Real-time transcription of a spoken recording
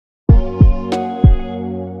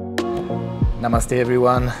Namaste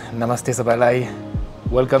everyone, namaste sabai.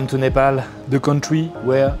 Welcome to Nepal, the country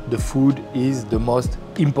where the food is the most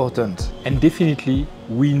important. And definitely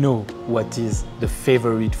we know what is the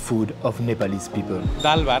favorite food of Nepalese people.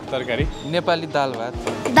 Daalbhat tarkari. Nepali daalbhat.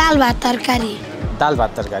 Daalbhat tarkari.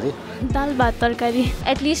 Daalbhat tarkari. Daalbhat tarkari.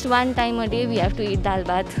 At least one time a day we have to eat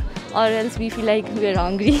daalbhat, or else we feel like we're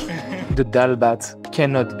hungry. The daalbhat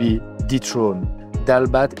cannot be dethroned.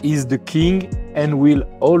 Daalbhat is the king and will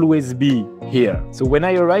always be here. So when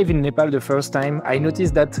I arrived in Nepal the first time, I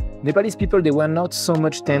noticed that Nepalese people, they were not so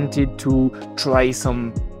much tempted to try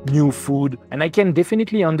some new food. And I can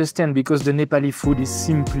definitely understand because the Nepali food is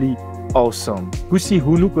simply awesome. Khusi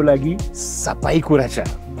hunu ko lagi sabai kura cha.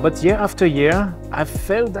 But year after year, I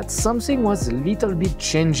felt that something was a little bit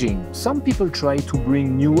changing. Some people try to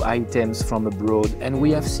bring new items from abroad, and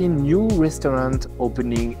we have seen new restaurants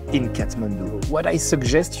opening in Kathmandu. What I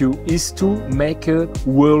suggest you is to make a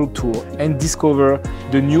world tour and discover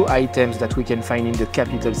the new items that we can find in the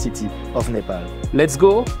capital city of Nepal. Let's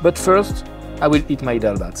go, but first, I will eat my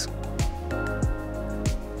daalbhat.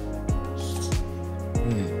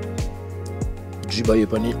 Jibaye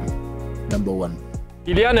pani, number one.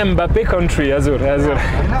 Kylian Mbappé country, Azur.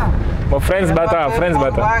 My friends bata.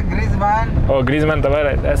 Griezmann. Oh, Griezmann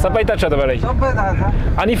tabalai. Sabai ta cha tabalai. Sabai ta cha.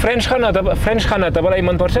 Ani French khana tabalai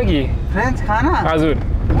man parcha ki? French khana? Azur.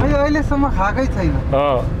 मैले अहिलेसम्म खाकै छैन.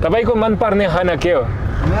 तपाईको मन पर्ने खाना के हो?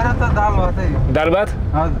 मेरो त दालभात है. दालभात?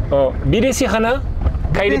 हजुर. विदेशी खाना?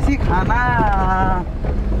 विदेशी खाना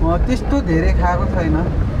त्यस्तो धेरै खाएको छैन.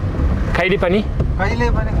 खैरी पनि? कहिले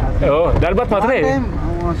पनि खाछु. हो, दालभात मात्रै?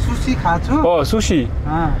 Sushi खाछु. Oh, sushi.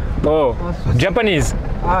 Oh, Japanese.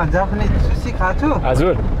 Japanese sushi खाछु.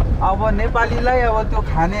 हजुर. अब नेपालीलाई अब त्यो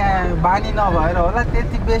खाने बानी नभएर होला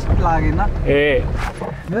त्यति बेस्ट लागेन. ए.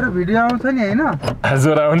 मेरो भिडियो आउँछ नि हैन?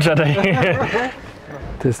 हजुर आउँछ दाइ.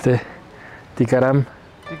 त्यस्तै. टिकाराम.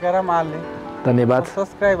 टिकाराम आले. धन्यवाद.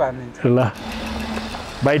 सब्स्क्राइब हान्दिन्छु. ल.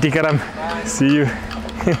 Bye Tikaram. See you.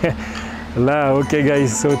 La, okay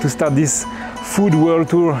guys, so to start this food world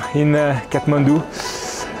tour in Kathmandu,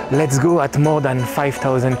 let's go at more than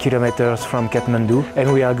 5,000 kilometers from Kathmandu,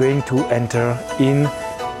 and we are going to enter in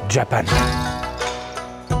Japan.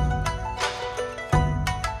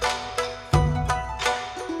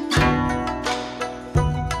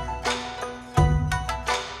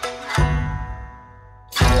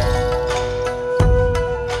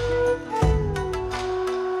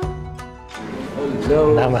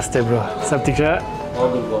 Hello. Namaste bro. Sab thik cha?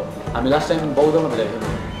 हामी last time बौद्धमा भेटेको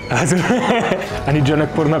थियौँ. हजुर. अनि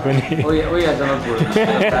जनकपुरमा पनि. Oh yeah, Janakpur.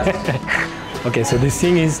 Okay, so the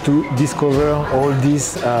thing is to discover all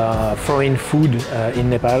this foreign food in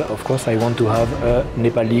Nepal. Of course, I want to have a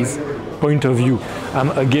Nepalese point of view.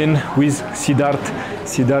 I'm again with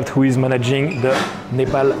Siddharth, who is managing the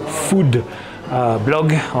Nepal food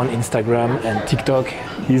blog on Instagram and TikTok.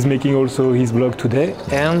 He's making also his blog today,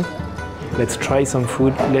 and let's try some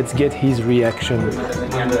food. Let's get his reaction.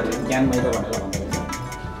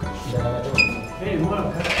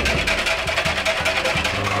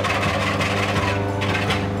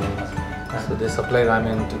 So they supply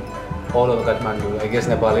ramen to all over Kathmandu. I guess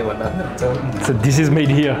Nepali one. So this is made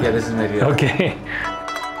here? Yeah, this is made here. Okay.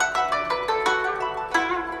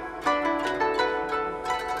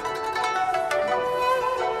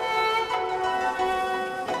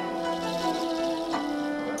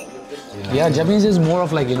 Yeah, Japanese is more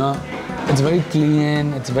of like, you know, it's very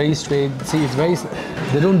clean, it's very straight. See, it's very,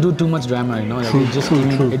 they don't do too much drama, you know, like it's just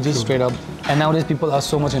clean, it's just straight up. And nowadays people are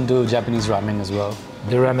so much into Japanese ramen as well.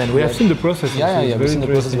 The ramen, we have seen the process. Yeah, we've seen the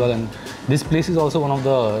process as well. And this place is also one of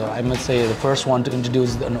the, I must say, the first one to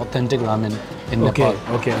introduce an authentic ramen in Nepal.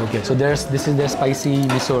 Okay. So this is their spicy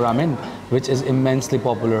miso ramen, which is immensely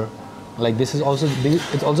popular. Like this is also,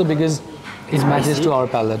 it's also because it matches to our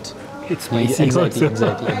palate. It's spicy.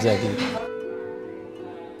 Exactly.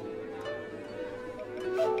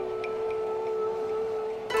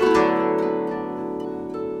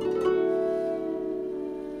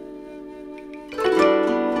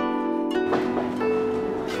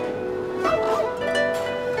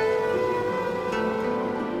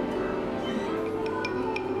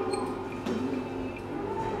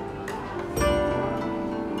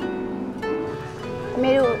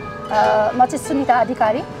 म चाहिँ सुनिता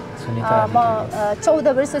अधिकारी म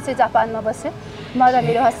 14 वर्ष चाहिँ जापानमा बसे म र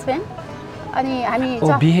मेरो हस्बेन्ड अनि हामी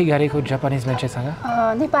बिहे गरेको जापानिज मान्छेसँग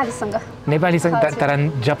नेपालीसँग तर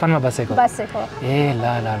जापानमा बसेको ए ल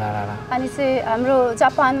अनि चाहिँ हाम्रो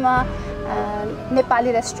जापानमा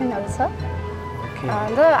नेपाली रेस्टुरेन्टहरु छ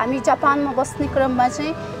र हामी जापानमा बस्ने क्रममा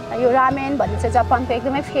चाहिँ यो रामेन भन्ने चाहिँ जापानको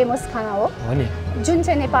एकदमै फेमस खाना हो जुन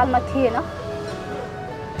चाहिँ नेपालमा थिएन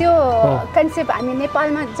त्यो कन्सेप्ट हामी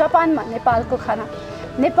नेपालमा जापानमा नेपालको खाना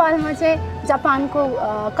नेपालमा चाहिँ जापानको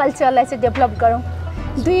कल्चरलाई चाहिँ डेभलप गरौँ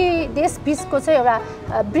दुई देश बिचको चाहिँ एउटा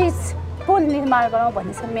ब्रिज पुल निर्माण गरौँ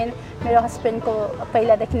भन्ने चाहिँ मेरो हस्बेन्डको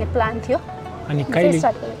पहिलादेखि नै प्लान थियो अनि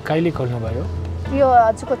कहिले गर्नुभयो यो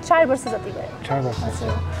हजुरको 4 वर्ष जति भयो 4 वर्ष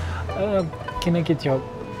किनकि त्यो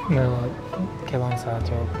के भन्छ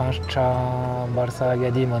त्यो 5-6 वर्ष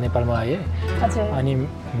अगाडि म नेपालमा आएँ अनि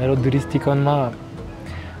मेरो दृष्टिकोणमा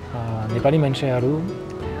नेपाली मान्छेहरू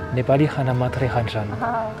नेपाली खाना मात्रै खान्छन्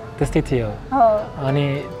त्यस्तै थियो अनि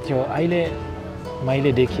त्यो अहिले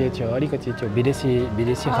मैले देखेँ त्यो अलिकति त्यो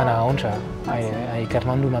विदेशी खाना आउँछ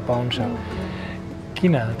काठमाडौँमा पाउँछ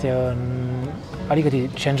किन त्यो अलिकति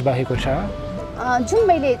चेन्ज भएको छ जुन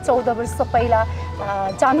मैले 14 वर्ष पहिला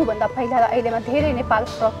जानुभन्दा पहिला अहिलेमा धेरै नेपाल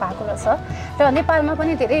फरक भएको रहेछ र नेपालमा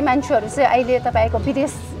पनि धेरै मान्छेहरू चाहिँ अहिले तपाईँको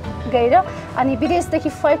विदेश गएर अनि विदेशदेखि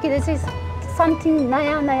फर्किँदै चाहिँ समथिङ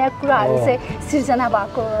नयाँ कुराहरू चाहिँ सिर्जना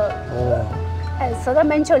भएको छ र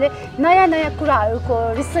मान्छेहरूले नयाँ कुराहरूको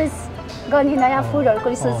रिसर्च गर्ने नयाँ फुडहरूको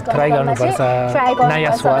रिसर्च गर्नुपर्छ ट्राई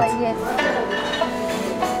गर्नुपर्छ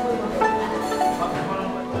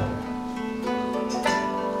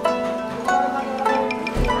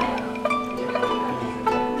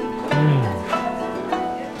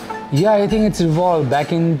Yeah, I think it's evolved.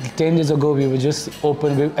 Back in 10 years ago, we were just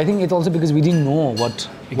open. I think it's also because we didn't know what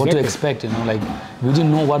to expect, you know, like we didn't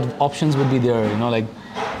know what options would be there, you know, like,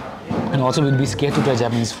 and also we'd be scared to try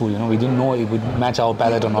Japanese food, you know, we didn't know it would match our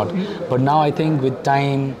palate or not. But now I think with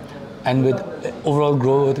time and with overall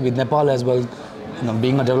growth, with Nepal as well, you know,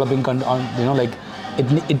 being a developing country, you know, like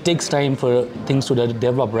it takes time for things to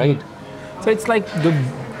develop, right? So it's like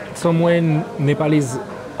somewhere Nepal is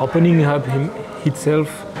opening up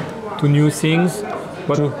itself to new things,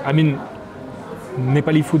 but I mean,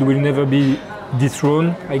 Nepali food will never be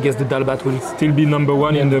dethroned. I guess the Daalbhat will still be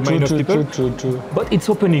 #1 in the mind of people. True. But it's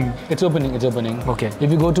opening. It's opening. Okay.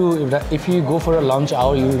 If you go for a lunch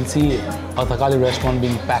hour, you will see a Thakali restaurant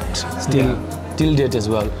being packed still till date as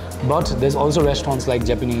well. But there's also restaurants like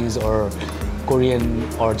Japanese or Korean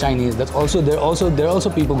or Chinese. There are also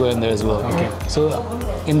people going there as well. Okay. So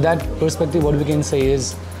in that perspective, what we can say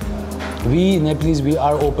is, we Nepalese, we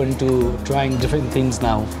are open to trying different things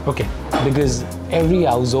now. Okay. Because every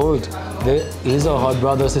household, there is or her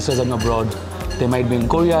brothers, sisters are abroad. They might be in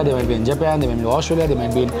Korea, they might be in Japan, they might be in Australia, they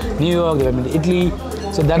might be in New York, they might be in Italy.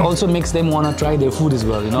 So that also makes them want to try their food as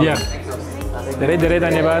well, you know? Yeah.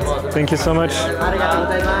 Thank you so much.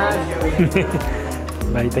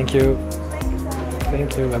 Bye, thank you.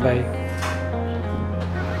 Thank you, bye-bye.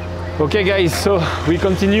 Okay guys, so we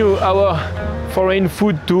continue our foreign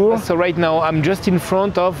food tour. So right now I'm just in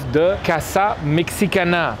front of the Casa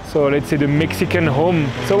Mexicana. So let's say the Mexican home.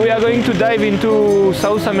 So we are going to dive into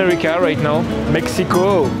South America right now.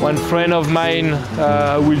 Mexico. One friend of mine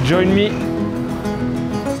will join me.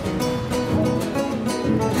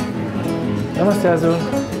 Namaste, Azul.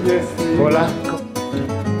 Yes. Hola.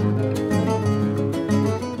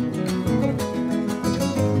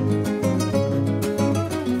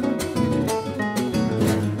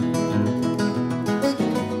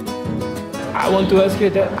 I want to ask you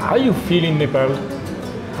that, how you feel in Nepal?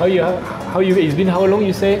 How you? It's been how long,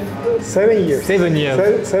 you say? 7 years. 7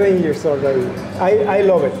 years. 7 years already. I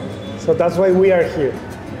love it. So that's why we are here.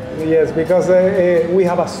 Yes, because we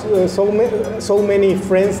have so many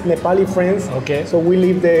friends, Nepali friends. Okay. So we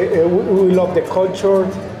love the culture,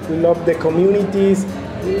 we love the communities,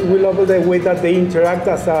 we love the way that they interact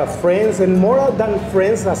as friends, and more than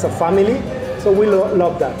friends, as a family. So we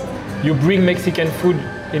love that. You bring Mexican food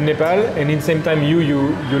in Nepal, and in the same time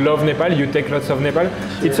you love Nepal, you take lots of Nepal.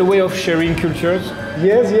 It's a way of sharing cultures.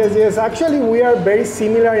 Yes. Actually, we are very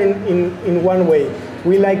similar in one way.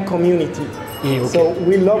 We like community. Okay. So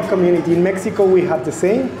we love community. In Mexico, we have the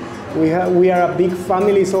same. We are a big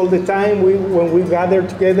families all the time. When we gather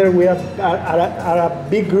together, we are a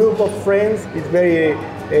big group of friends. It's very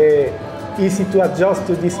easy to adjust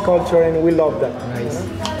to this culture, and we love that. Nice.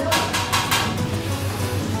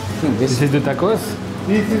 This is the tacos?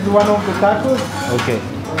 This is one of the tacos. Okay.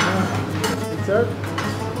 Sir?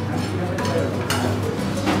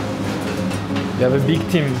 You have a big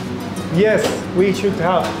team. Yes, we should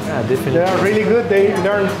have. Yeah, definitely. They are really good. They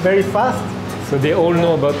learn very fast. So they all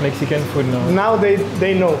know about Mexican food now. Now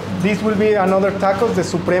they know. This will be another tacos, the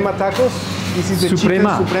Suprema tacos. This is the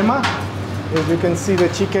Suprema. chicken Suprema. As you can see the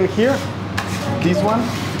chicken here. This one.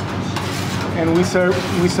 And we serve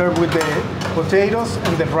with the potatoes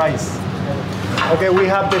and the rice. Okay, we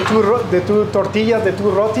have the two tortillas, the two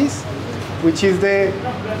rotis, which is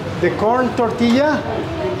the corn tortilla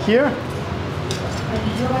here.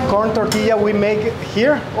 corn tortilla we make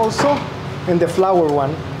here also, and the flour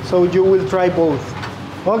one. So you will try both.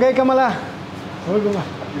 Okay, Kamala.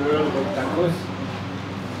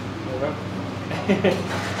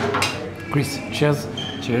 Chris, cheers.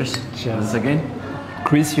 Cheers. Cheers. Once again.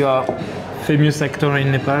 Chris, you are famous actor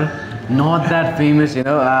in Nepal. Not that famous, you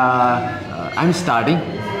know. I'm starting.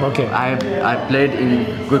 Okay. I played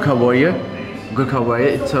in Gurkha Warrior. Gurkha Warrior,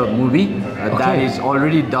 it's a movie that is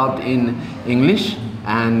already dubbed in English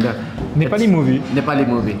and Nepali movie. Nepali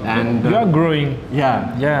movie, and You are growing.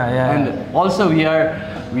 yeah. And also we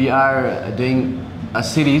are doing a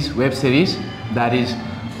series, web series that is,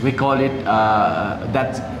 we call it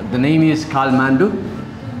the name is Katmandu.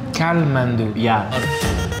 Katmandu. Yeah.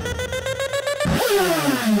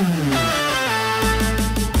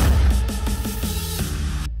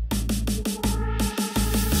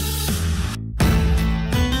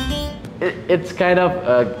 It's kind of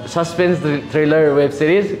a suspense thriller web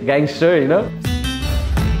series, gangster, you know.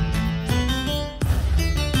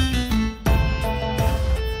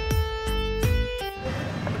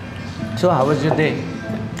 So how was your day?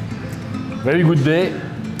 Very good day.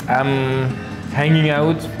 I'm hanging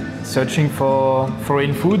out, searching for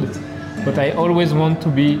foreign food, but I always want to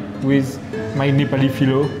be with my Nepali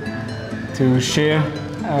fellow to share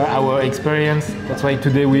our experience. That's why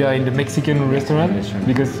today we are in the Mexican restaurant,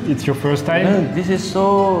 because it's your first time. No, this is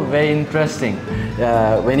so very interesting.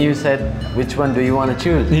 When you said, which one do you want to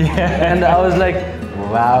choose? Yeah. And I was like,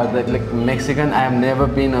 wow, like Mexican, I have never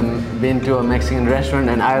been to a Mexican restaurant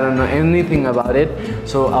and I don't know anything about it.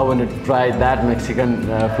 So I want to try that Mexican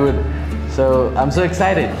food. So I'm so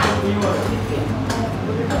excited.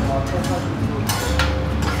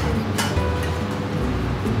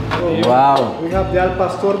 Wow. We have the al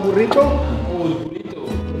pastor burrito. Oh, the burrito.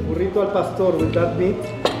 Burrito al pastor with that meat.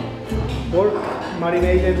 Pork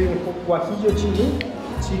marinated in guajillo chili.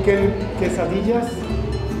 Chicken quesadillas.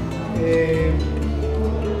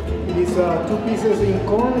 It is 2 pieces in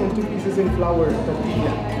corn and 2 pieces in flour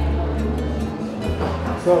tortilla.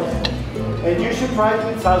 So, and you should try it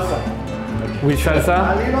with salsa. With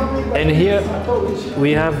salsa. And here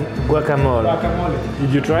we have guacamole. Guacamole.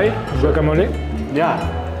 Did you try guacamole?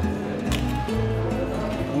 Yeah.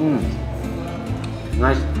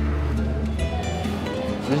 Nice.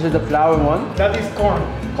 This is the flour one? That is corn.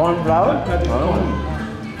 Corn flour? That is corn.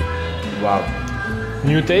 Wow.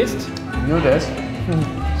 New taste? New taste.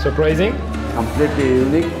 Surprising? Completely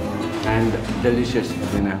unique and delicious,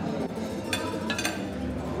 you know.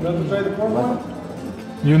 You want to try the corn one?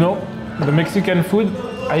 You know, the Mexican food,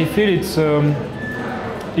 I feel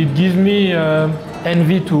it gives me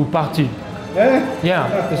envy to party.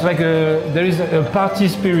 Yeah, it's like there is a party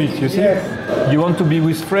spirit, you see? Yes. You want to be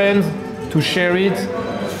with friends, to share it,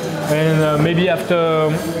 and maybe after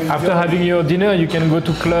having your dinner, you can go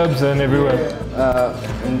to clubs and everywhere.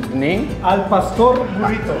 Name? Al pastor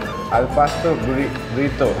burrito. Al pastor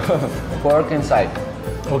burrito. Pork inside.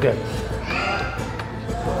 Okay.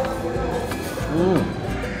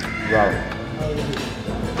 Wow.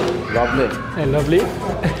 Lovely. Lovely.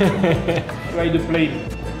 Try the plate.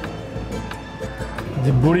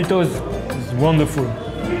 The burritos is wonderful.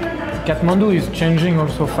 Kathmandu is changing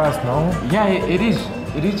also fast now. Yeah, it is.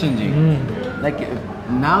 It is changing. Like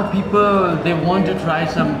now people, they want to try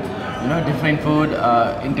some, different food,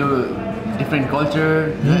 into different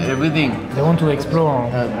culture, everything. They want to explore.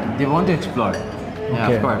 They want to explore. Yeah,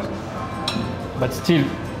 Okay. of course. But still,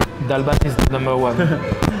 Daalbhat is number one.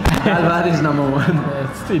 Daalbhat is number one.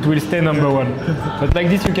 It will stay number one. But like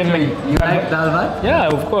this you can make... You like Daalbhat? Yeah,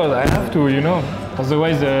 of course, I have to,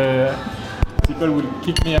 Otherwise, people will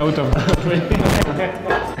kick me out of the place.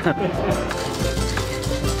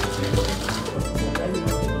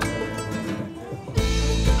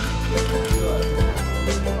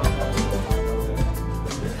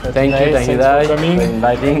 Thank you, Thanks for coming. for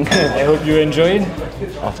inviting. I hope you enjoyed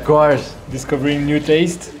Of course. discovering new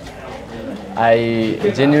taste. I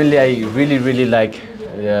really like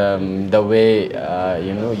the way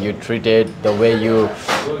you treated, the way you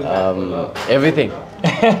everything.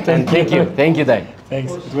 And thank you, Dai.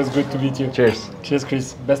 Thanks, it was good to meet you. Cheers. Cheers,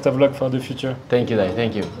 Chris. Best of luck for the future. Thank you, Dai.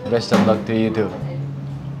 Thank you. Best of luck to you too.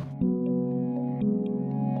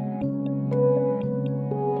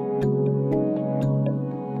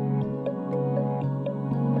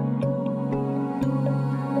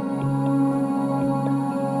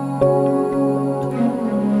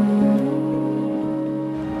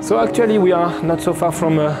 So actually we are not so far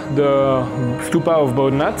from the stupa of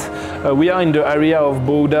Bodhnath. We are in the area of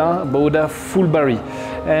Bodha Fulbari,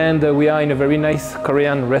 and we are in a very nice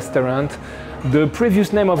Korean restaurant. The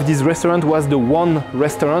previous name of this restaurant was the One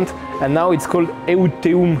Restaurant, and now it's called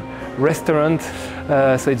Euttem Restaurant.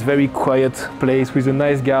 So it's very quiet place with a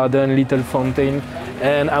nice garden, little fountain,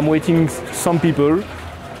 and I'm waiting some people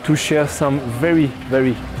to share some very,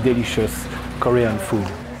 very delicious Korean food.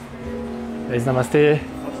 Guys, namaste.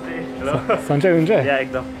 Hello. Sanjay huncha? Yeah,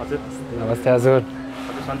 ekdam. Hazur. Namaste Hazur.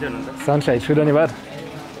 Hazur Sanjay hunनुहुन्छ? Sanjay, छु धन्यवाद.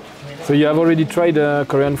 So you have already tried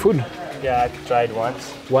Korean food? Yeah, I've tried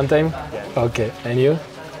once. One time? Yeah. Okay. And you?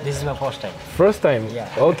 This is my first time. First time? Yeah.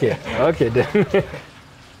 Okay. Okay then.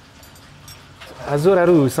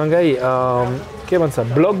 हजुरहरु सँगै के भन्छ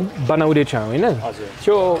blog बनाउँदै छ हैन? हजुर.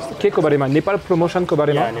 त्यो के को बारेमा नेपाल प्रमोसनको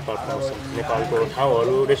बारेमा? नेपाल प्रमोसन. नेपालको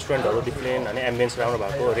ठाउँहरु, रेस्टुरेन्टहरु डिफ्रेन्ट अनि एम्बियन्स राम्रो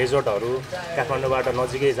भएको, रिजोर्टहरु, काठमाडौँबाट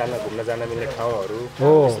नजिकै घुम्न जान मिल्ने ठाउँहरु,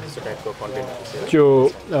 त्यस्तो टाइपको कन्टेन्टहरु. त्यो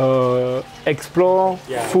explore,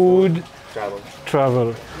 food,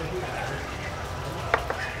 travel.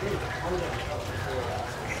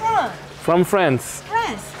 From France.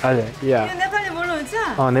 France? Yeah. You Nepali बोल्नुहुन्छ?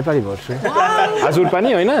 नेपाली बोल्छु. हजुर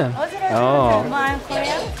पनि हैन? हजुर. म आम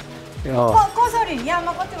कोरियन. कसरी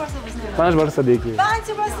यहाँमा कति वर्ष बस्नु? 5 वर्षदेखि. 5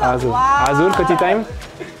 वर्ष. हजुर. हजुर कति टाइम?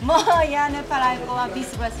 म यहाँ नेपाल आएको 20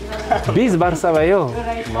 वर्ष भयो. 20 वर्ष भयो?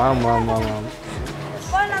 म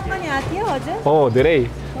पढ्न पनि आथ्यो हजुर? हो धेरै.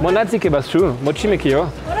 म नाचिके बस्छु. म छिमेकी हो.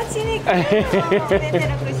 मलाई चिनेको.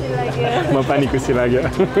 मेरो खुसी लाग्यो. म पनि खुसी लाग्यो.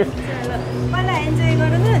 मलाई एन्जॉय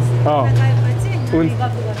गर्नुस्.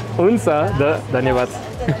 हुन्छ धन्यवाद.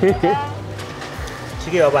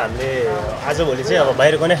 ठिकै अब हामीले आजभोलि चाहिँ अब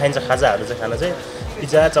बाहिरको नै खाइन्छ खाजाहरू चाहिँ खाना चाहिँ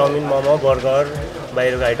पिज्जा, चाउमिन, मोमो, बर्गर,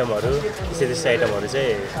 बाहिरको आइटमहरू त्यस्तो आइटमहरू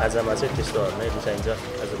चाहिँ खाजामा चाहिँ त्यस्तोहरू नै रुचाइन्छ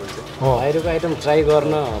आजभोलि चाहिँ. बाहिरको आइटम ट्राई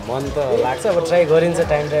गर्न मन त लाग्छ अब ट्राई गरिन्छ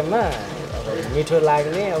टाइममा मिठो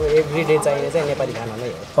लाग्ने अब एभ्री डे चाहिने चाहिँ नेपाली खाना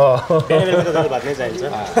नै हो. बेलुका दाल भात नै चाहिन्छ.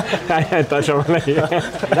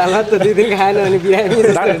 दाल भात त 2 दिन खाएन भने बिरामी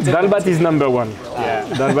जस्तो. दाल भात इज नम्बर 1.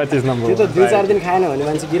 दाल भात इज नम्बर 1. त्यो त 2-4 दिन खाएन भने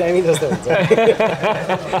मान्छे बिरामी जस्तो हुन्छ.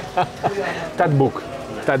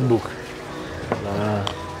 Tteokbokki.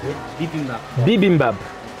 Bibimbap.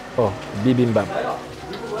 Oh, bibimbap.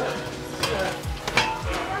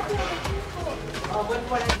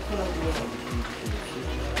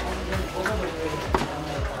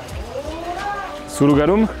 सुरु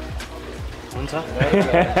गरौँ? हुन्छ.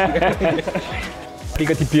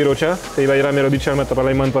 अलिकति पिरो छ त्यही भएर मेरो विचारमा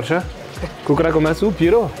तपाईलाई मन पर्छ. कुखुराको मासु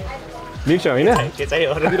पिरो मिल्छ हैन? के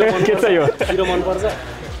चाहियो? के चाहियो? पिरो मन पर्छ?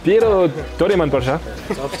 पिरो थोरै मन पर्छ.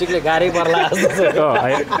 चपस्टिकले गाह्रै पर्ला जस्तो छ.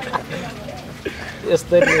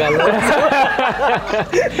 यस्तै निकाल्नु.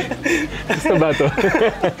 यस्तो बाटो.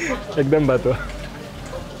 एकदम बाटो.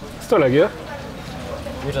 कस्तो लाग्यो?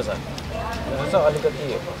 मिठो छ. अलिकति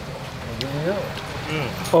गुलियो.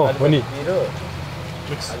 हो नि.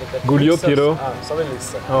 गुलियो पिरो सबै मिक्स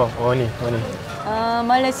छ. हो नि.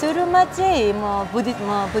 मलाई सुरुमा चाहिँ म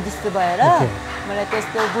बुद्धिस्ट भएर मलाई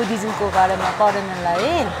त्यस्तो बुद्धिज्मको बारेमा पढ्नलाई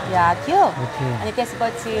याद थियो. अनि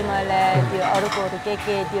त्यसपछि मलाई त्यो अरूको के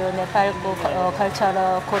त्यो नेपालको कल्चर र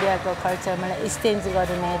कोरियाको कल्चर मलाई एक्सचेन्ज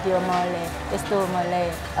गर्ने त्यो मलाई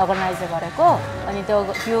अर्गनाइज गरेको. अनि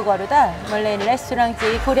त्यो गर्दा मैले रेस्टुरेन्ट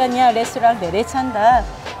चाहिँ कोरियन यहाँ रेस्टुरेन्ट धेरै छ नि त.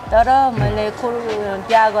 तर मैले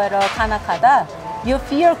त्यहाँ गएर खाना खाँदा यो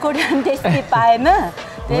प्योर कोरियन टेस्टी पाएन.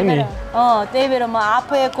 त्यही भएर म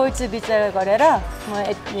आफै कोही विचार गरेर म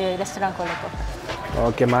रेस्टुरेन्ट खोलेको.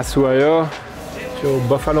 ओके मासु आयो. त्यो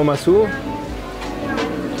बफालो मासु.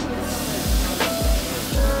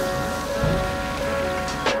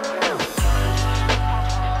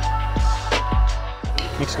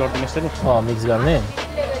 मिक्स गर्दिनुहोस् त नि. मिक्स गर्ने.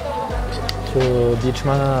 त्यो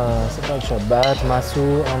बिचमा सबै छ भात, मासु,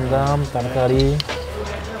 अन्डा, तरकारी.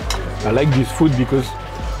 I like this food because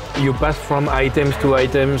you pass from items to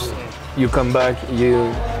items, you come back,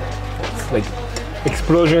 it's like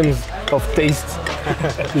explosions of taste.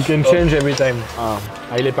 You can change every time.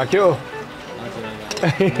 अहिले पाक्यो.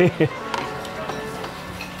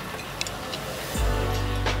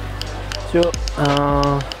 त्यो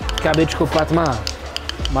क्याबेजको पातमा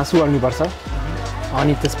मासु हाल्नुपर्छ.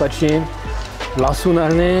 अनि त्यसपछि लसुन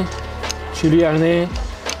हाल्ने, चिली हाल्ने,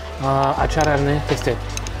 अचार हाल्ने त्यस्तै.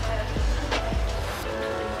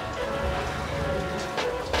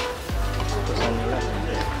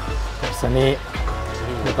 अनि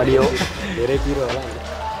नेपाली हो. धेरै पिरो होला.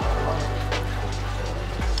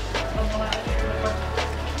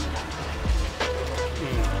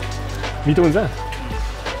 मिठो हुन्छ?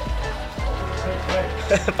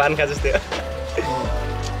 पान खा जस्तै.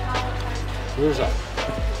 मिठो छ.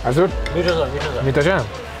 हजुर? मिठो छ. मिठो छ?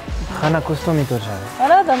 खाना कस्तो मिठो छ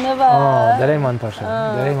होला धन्यवाद धेरै मन पर्छ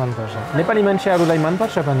धेरै मन पर्छ नेपाली मान्छेहरूलाई मन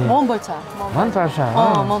पर्छ पनि मन पर्छ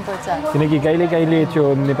मन पर्छ किनकि कहिले कहिले त्यो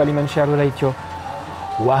नेपाली मान्छेहरूलाई त्यो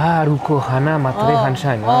उहाँहरूको खाना मात्रै खान्छ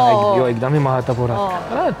हैन यो एकदमै महत्त्वपूर्ण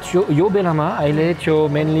र यो बेलामा अहिले त्यो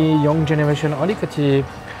मेनली यङ जेनेरेसन अलिकति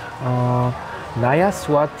नयाँ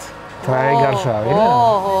स्वाद ट्राई गर्छ हैन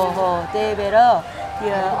हो त्यही भएर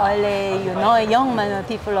यो अहिले यो नयाँ यङ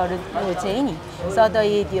पिपलहरू चाहिँ नि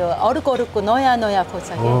सधैँ त्यो अरूको नयाँ खोज्छ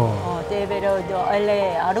के त्यही भएर त्यो अहिले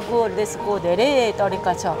अरूको देशको धेरै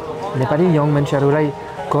तरिका छ नेपाली यङ मान्छेहरूलाई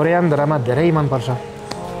कोरियन ड्रामा धेरै मन पर्छ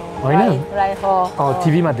हैन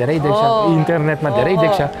टिभीमा धेरै देख्छ इन्टरनेटमा धेरै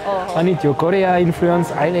देख्छ अनि त्यो कोरिया इन्फ्लुएन्स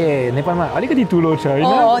अहिले नेपालमा अलिकति ठुलो छ हैन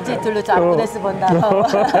अझै ठुलो छ अर्को देशभन्दा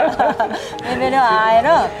त्यही आएर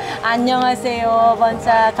안녕하세요 भन्छ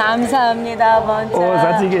감사합니다 भन्छ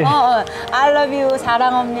I love you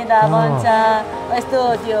사랑합니다 भन्छ यस्तो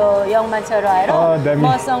त्यो यङ मान्छेहरू आएर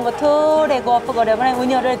मसँग थोरै गफ गऱ्यो भने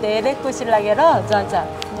उनीहरू धेरै खुसी लागेर जान्छ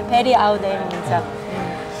फेरि आउँदै हुन्छ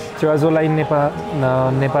त्यो आजलाई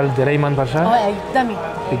नेपाल धेरै मन पर्छ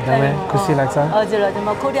एकदमै खुसी लाग्छ हजुर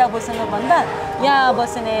म कोरिया बस्नु भन्दा यहाँ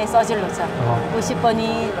बस्ने सजिलो छ खुसी पनि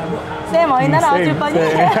सेम होइन र हजुर पनि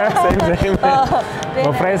म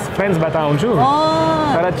फ्रेन्ड्सबाट आउँछु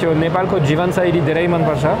तर त्यो नेपालको जीवनशैली धेरै मन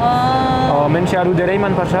पर्छ मान्छेहरू धेरै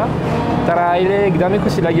मन पर्छ तर अहिले एकदमै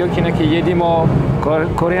खुसी लाग्यो किनकि यदि म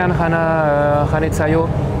कोरियन खाना खाने चाह्यो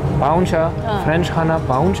पाउँछ फ्रेन्च खाना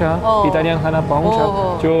पाउँछ इटालियन खाना पाउँछ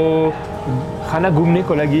त्यो खाना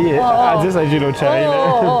घुम्नेको लागि अझै सजिलो छ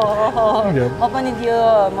म पनि त्यो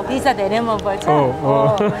म पिज्जा धेरै मन पर्छ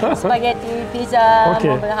स्पागेटी पिज्जा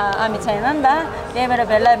हामी छैन नि त त्यही भएर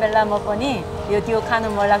बेला म पनि त्यो खानु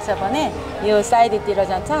मन लाग्छ भने यो साइडतिर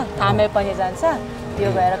जान्छ थामे पनि जान्छ त्यो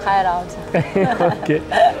भएर खाएर आउँछ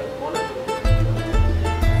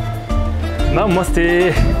नमस्ते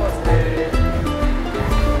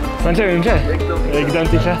सन्चै हुन्छ एकदम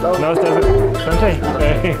ठिक छ नमस्ते सन्चै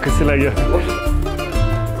खुसी लाग्यो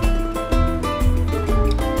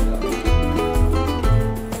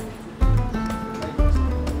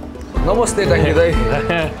नमस्ते टाङ्गी दाइ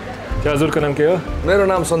हजुरको नाम के हो मेरो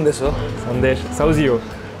नाम सन्देश हो साउजी हो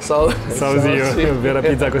साउजी हो मेरो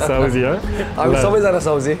पिज्जाको साउजी हो हामी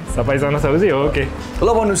सबैजना साउजी हो ओके ल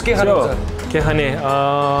भन्नुहोस् के खानुहुन्छ के खाने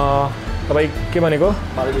तपाईँ के भनेको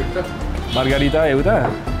मार्गारिटा एउटा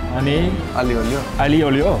अनि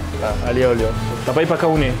आलिओलियो तपाईँ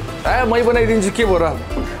पकाउने मै बनाइदिन्छु के भयो र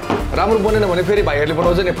राम्रो बनेन भने फेरि भाइहरूले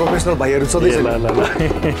बनाउँछ नि प्रोफेसनल भाइहरू सधैँ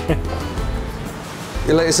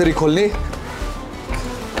यसलाई यसरी खोल्ने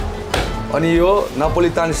अनि यो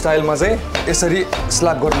नापोलितान स्टाइलमा चाहिँ यसरी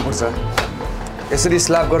स्ल्याब गर्नुपर्छ यसरी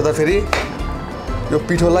स्ल्याब गर्दा फेरि यो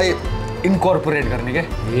पिठोलाई इन्कर्पोरेट गर्ने के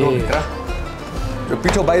भित्र यो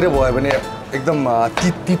पिठो बाहिर भयो भने एकदम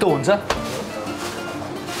तितो हुन्छ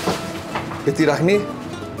यति राख्ने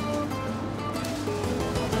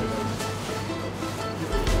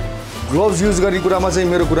ग्लोभ्स युज गर्ने कुरामा चाहिँ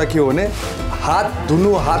मेरो कुरा के हो भने हात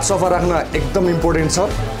धुनु हात सफा राख्न एकदम इम्पोर्टेन्ट छ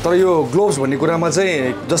तर यो ग्लोभ्स भन्ने कुरामा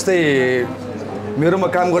चाहिँ जस्तै मेरोमा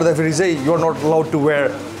काम गर्दाखेरि चाहिँ you are not allowed to wear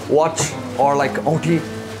watch or like औँठी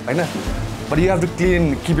होइन but you have to clean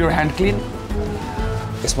keep your hand clean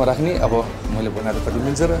यसमा राख्ने अब मैले बनाएर कति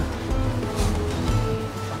मिल्छ र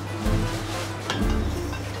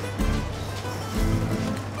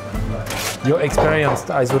यो एक्सपिरियन्स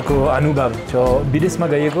हजुरको अनुभव त्यो विदेशमा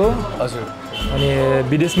गएको हजुर अनि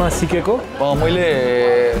विदेशमा सिकेको मैले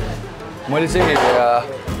चाहिँ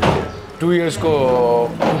 2 इयर्सको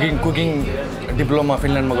कुकिङ डिप्लोमा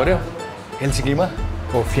फिनल्यान्डमा गऱ्यो हेलसिकीमा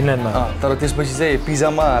फिनल्यान्डमा तर त्यसपछि चाहिँ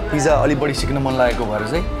पिज्जा अलिक बढी सिक्न मन लागेको भएर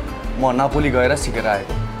चाहिँ म नापोली गएर सिकेर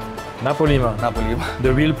आएको नापोलीमा the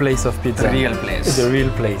real place of pizza the real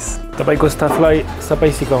place तपाईँको स्टाफलाई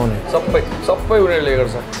सबै सिकाउने सबै उनीहरूले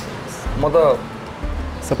गर्छ म त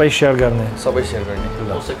सबै सेयर गर्ने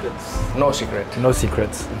नो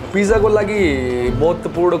सिक्रेट्स पिज्जाको लागि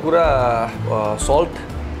महत्त्वपूर्ण कुरा salt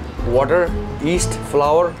water east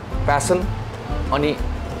flower passion अनि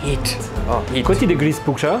हिट कति डिग्री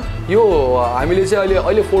पुग्छ यो हामीले चाहिँ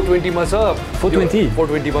अहिले 420 मा छ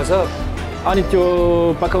 420 मा छ अनि त्यो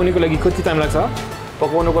पकाउनको लागि कति टाइम लाग्छ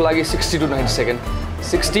पकाउनको लागि 60 to 90 सेकेन्ड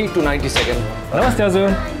नमस्ते हजुर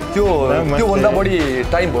त्योभन्दा बढी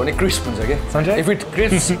टाइम भयो भने क्रिस्प हुन्छ क्या if it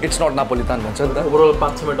crisp it's not नापोलितान भन्छ नि त overall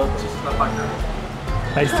 5-6 minute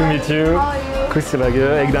nice to meet you खुसी लाग्यो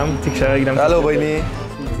एकदम ठिक छ एकदम हेलो बहिनी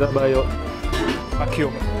Zabayo. Pakyo.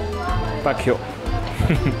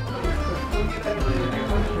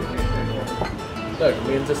 That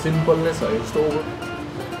means a simpleness.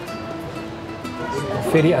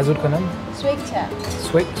 फेरि हजुरको नाम Swekcha.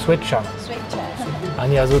 Swetcha. Swekcha.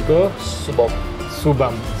 अनि हजुरको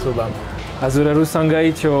सुबम हजुरहरूसँगै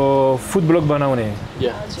त्यो फुड ब्लग बनाउने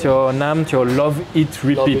त्यो नाम थियो लभ इट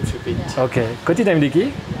रिपिट ओके कति टाइमदेखि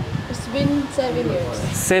It's been 7 years.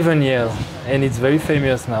 7 years and it's very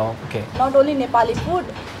famous now. Okay. Not only Nepali food,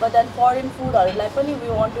 but then foreign food we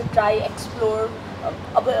want to try explore.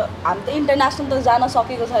 अब हामी त इन्टरनेसनल त जान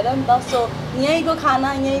सकेको छैन नि त सो यहीँको खाना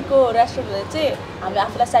यहीँको रेस्टुरेन्टले चाहिँ हामी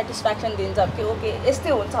आफूलाई सेटिस्फ्याक्सन दिन्छ कि ओके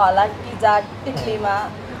यस्तै हुन्छ होला पिज्जा इटलीमा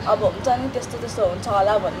अब हुन्छ नि त्यस्तो हुन्छ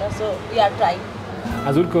होला भनेर सो वी आर ट्राइङ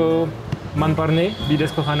हजुरको मनपर्ने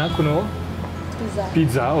विदेशको खाना कुन हो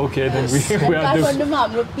pizza okay then we are काठमाडौँमा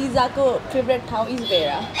हाम्रो पिज्जाको फेभरेट ठाउँ is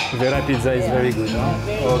vera pizza is very good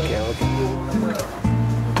okay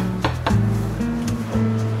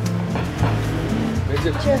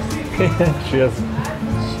Cheers.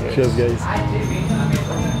 Cheers, guys.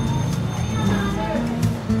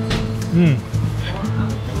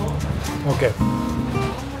 Okay.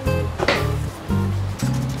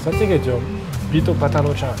 साँच्चै त्यो पितो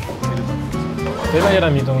पातलो छ त्यही भएर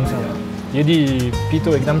मिठो हुन्छ यदि पितो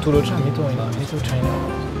एकदम ठुलो छ मिठो होइन मिठो छैन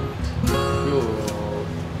यो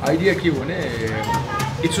आइडिया के भने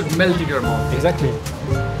it should melt in your mouth exactly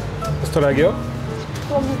कस्तो लाग्यो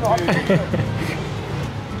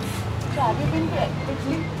Have you been to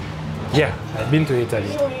Italy? Yeah, I've been to Italy.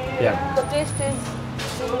 So yeah. The taste is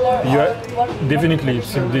similar. You are definitely.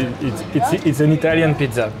 It's an Italian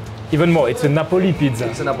pizza. Even more, it's a Napoli pizza.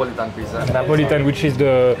 It's a Napolitan pizza. Napolitan, which is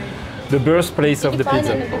the birthplace of the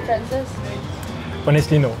pizza. Did you find any differences?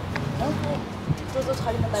 Honestly, no.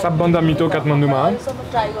 Sabanda mito Kathmandu ma.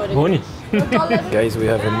 Boni. Guys, we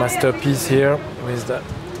have a masterpiece here with the.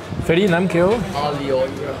 Feri naam ke ho?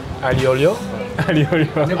 Aliolio.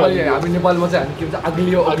 नेपालमा चाहिँ हामी के भन्छ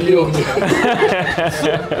अग्लियो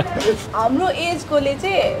हाम्रो एजकोले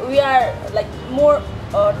चाहिँ we are like more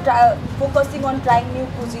focusing on trying new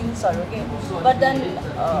कुजिन्सहरू के but then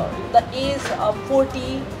the age of 40,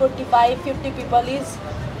 45, 50 people is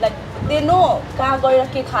like they know कहाँ गएर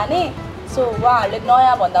के खाने सो उहाँहरूले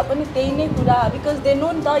नयाँ भन्दा पनि त्यही नै कुरा बिकज दे नो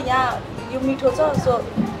नि त यहाँ यो मिठो छ सो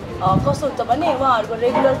कस्तो हुन्छ भने उहाँहरूको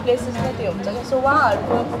रेगुलर प्लेसेस नै त्यो हुन्छ क्या सो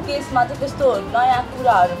उहाँहरूको केसमा चाहिँ त्यस्तो नयाँ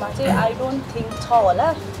कुराहरूमा चाहिँ आई डोन्ट थिङ्क छ होला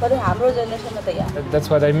तर हाम्रो जेनेरेसनमा त यहाँ that's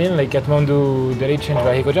what I mean like Kathmandu धेरै चेन्ज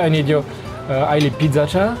भएको छ अनि त्यो अहिले पिज्जा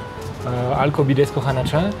छ अर्को विदेशको खाना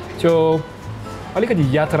छ त्यो अलिकति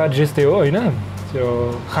यात्रा जस्तै हो होइन त्यो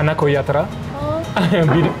खानाको यात्रा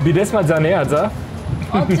विदेशमा जाने आज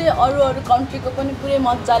अझै अरू कन्ट्रीको पनि पुरै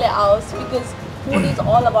मजाले आओस् because food is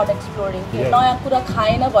all about exploring. नयाँ कुरा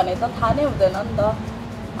खाएन भने त थाहा नै हुँदैन नि त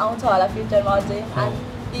आउँछ होला फ्युचरमा अझै I'm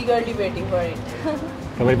eagerly waiting for it.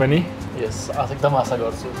 तपाईँ पनि? Yes, एकदम आशा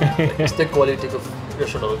गर्छु यस्तै क्वालिटीको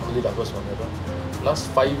रेस्टुरेन्टहरू खुलिरहेकोस् भनेर लास्ट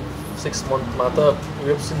 5-6 मन्थमा त we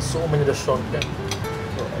have seen so many restaurants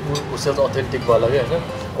who sells authentic वाला के हैन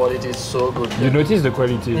quality is so good. You notice the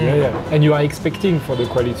quality, yeah. And you are expecting for the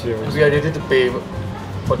quality also. We are ready to pay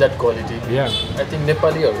for that quality. Yeah. I think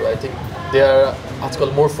Nepali I think they are आजकल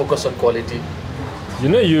more focused on quality. You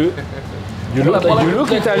know you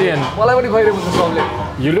look Italian. मलाई पनि खैरे बुझ्छ सबले.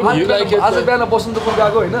 You like it. आज बिहान बसन्तपुर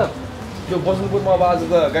गएको हैन त्यो बसन्तपुरमा अब आज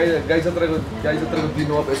त गाई जात्राको दिन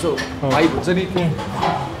हो यसो भाइ हुन्छ नि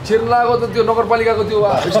छिर्लाको त त्यो नगरपालिकाको त्यो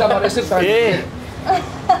स्टाफहरु यसरी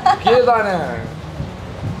के दाना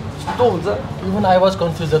यस्तो हुन्छ इभन आई वाज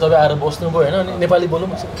कन्फ्युज तपाईँ आएर बस्नुभयो हैन अनि नेपाली बोलौँ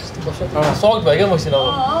सक भयो क्या मसिन अब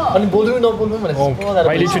अनि बोल्नु नबोल्नु भने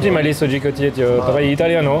पहिलोचोटि मैले सोचेको थिएँ त्यो तपाईँ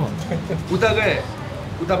इटालियन हो उता गए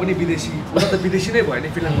उता पनि विदेशी उता त विदेशी नै भयो नि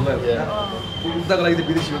फिनल्यान्डमा गयो उताको लागि त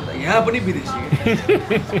विदेशी हो यहाँ पनि विदेशी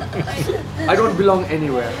I don't belong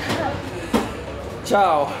anywhere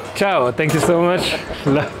Ciao, thank you so much.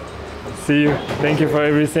 See you. Thank you for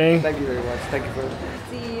everything. Thank you very much. Thank you for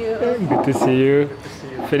see you. Good to see you.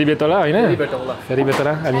 Feri betola हैन? Feri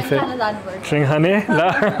betola. अनि Shanghane la.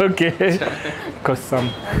 Okay. Kosam.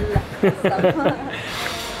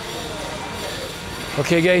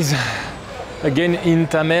 Okay guys. Again in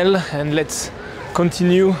Tamil and let's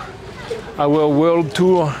continue our world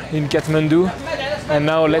tour in Kathmandu. And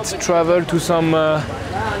now let's travel to some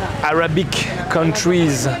Arabic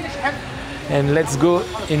countries and let's go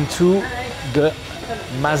into the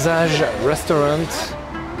massage restaurant.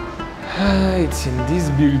 It's in this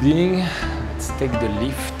building. Let's take the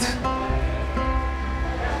lift.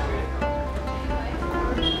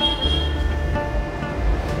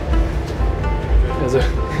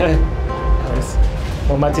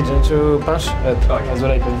 Bon, Mati, jancu punch.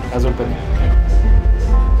 Azul pen.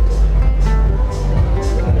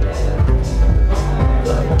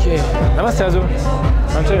 Okay. Namaste, Azul.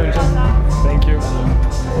 Thank you.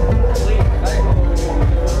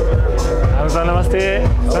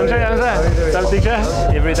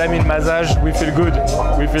 Saptikja. Every time in massage, we feel good.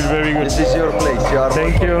 We feel very good. This is your place.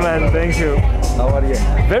 Thank you, man. Thank you. How are you?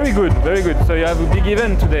 Very good, very good. So you have a big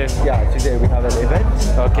event today? Yeah, today we have an event.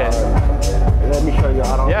 Okay. Let me show you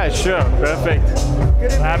around. Yeah, sure. Perfect.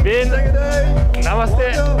 Rabin.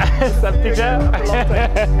 Namaste. Saptikja.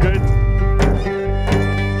 Good.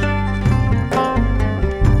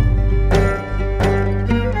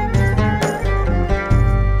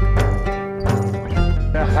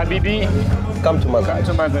 Habibi. Come to massage.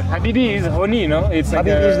 Habibi is honey, no? It's like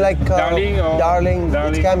Habibi is like darling. Or darling.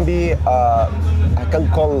 It can be. I can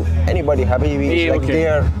call anybody Habibi. It's like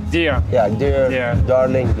dear. Dear. Yeah, dear.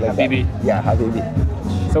 Darling. Like Habibi. That. Yeah, Habibi.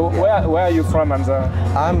 So where are you from, Hamza?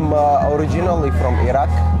 I'm originally from Iraq.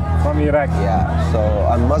 From Iraq. Yeah. So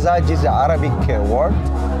massage is an Arabic word,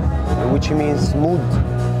 which means mood.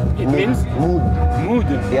 It means mood. Mood.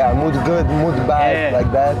 Yeah, mood good, mood bad,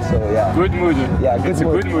 like that. So yeah. Good mood. Yeah, good it's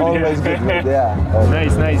mood. A good mood. Always good mood. Yeah.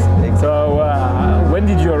 Always. Nice. So when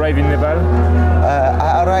did you arrive in Nepal?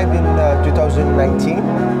 I arrived in 2019.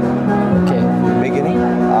 Okay. Beginning,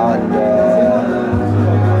 and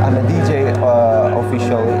I'm a DJ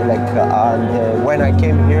officially. And when I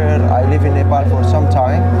came here, I live in Nepal for some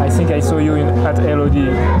time. I think I saw you at LOD.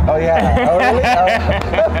 Oh yeah. Oh really?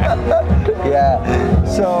 Yeah.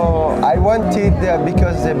 So I wanted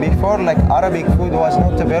because before Arabic food was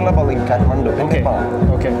not available in Kathmandu, in Nepal.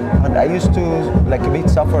 Okay. And I used to a bit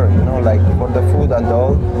suffer, for the food and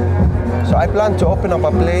all. So I plan to open up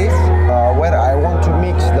a place where I want to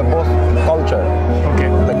mix the both culture,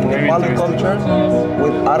 like Nepali culture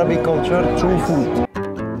with Arabic culture through food.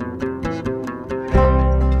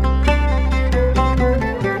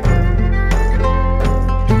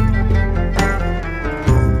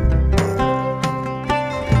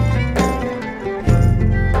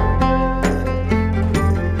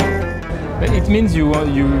 It means you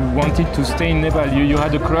wanted to stay in Nepal. You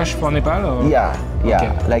had a crush for Nepal? Or? Yeah.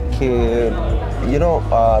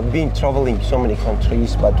 Been traveling so many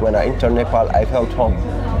countries, but when I enter Nepal, I felt home,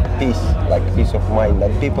 peace of mind.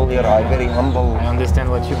 Like people here are very humble. I understand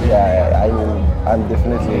what you mean. Yeah, I'm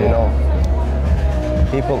definitely,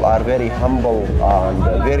 people are very humble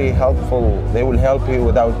and very helpful. They will help you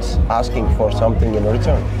without asking for something in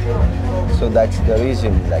return. So that's the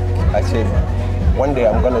reason, I said, one day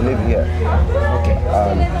I'm gonna live here. Okay.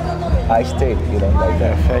 I stayed, like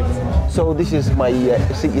that. Perfect. So this is my,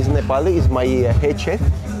 is Nepali, is my head chef.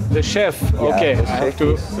 The chef, yeah, okay. The I have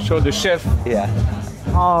to show the chef. Yeah.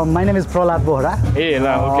 My name is Prahlad Bohra. Hey,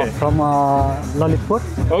 okay. From Lalitpur.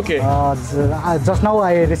 Okay. Just now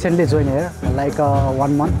I recently joined here,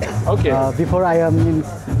 1 month. Okay. Before I am in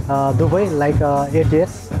Dubai, 8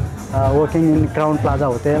 years. Working in Crown Plaza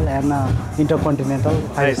Hotel and Intercontinental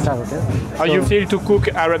 5-star hotel. How you feel to cook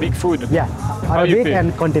Arabic food? Yeah, Arabic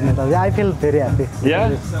and continental. Yeah, I feel very happy.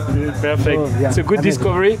 Yeah, perfect. So, yeah, it's a good amazing.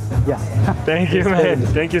 Discovery. Yeah. Thank you, man.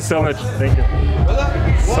 Thank you so much. Thank you.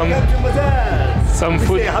 Some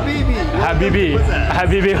food. Habibi.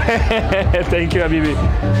 Thank you, Habibi.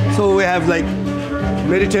 So we have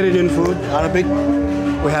Mediterranean food, Arabic.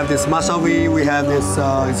 We have this masawi. We have this.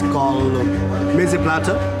 It's called meze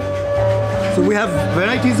platter. So we have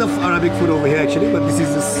varieties of Arabic food over here actually, but this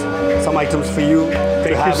is just some items for you.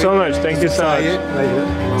 Thank you so much. Thank you so much. Right here.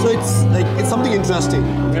 So it's something interesting.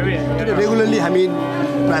 Regularly,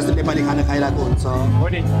 प्रायः जस्तो नेपाली खाना खाइरहेको हुन्छ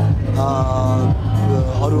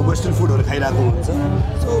अरू western फुडहरू खाइरहेको हुन्छ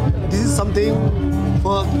so this is something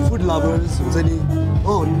for food lovers हुन्छ नि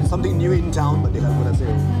समथिङ न्यू इन टाउन भन्ने खालको कुरा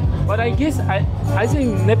चाहिँ But I guess I think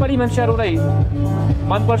Nepali मान्छेहरूलाई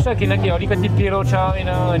मनपर्छ किनकि अलिकति पिरो छ हैन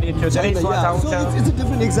अनि त्यो चाहिँ स्वाद आउँछ इट्स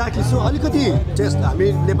डिफरेन्ट एक्ज्याक्टली सो अलिकति टेस्ट हामी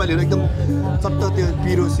नेपालीहरू एकदम चट्ट त्यो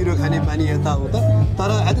पिरो सिरो खाने बानी यता उता तर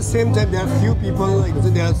at the same time there are few people like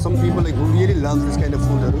there are some people like who really love this kind of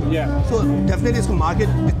फुडहरू सो डेफिनेटली यसको मार्केट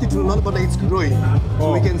यति ठुलो नभए but it's growing so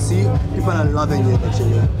we can C people are loving it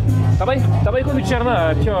actually तपाईको विचारमा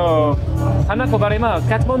त्यो खानाको बारेमा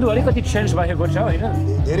काठमाडौँ अलिकति चेन्ज भएको छ हैन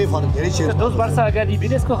धेरै फरक धेरै चेन्ज 10 वर्ष अगाडि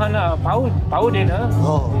विदेशको खाना पाउँदैन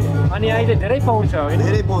अनि अहिले धेरै पाउँछ हैन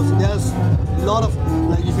धेरै पाउँछ there's a lot of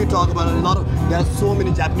like if you talk about a lot of there are so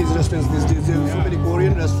many Japanese restaurants these days there are so many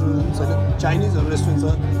Korean restaurants and Chinese restaurants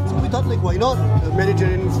so we thought like why not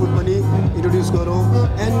Mediterranean food pani introduce garo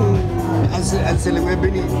and as we've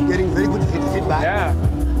been getting very good feedback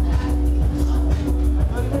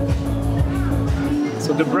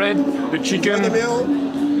so the bread the chicken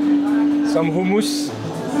some hummus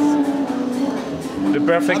the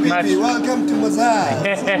perfect Habibi, match welcome to Mazar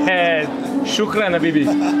shukran Habibi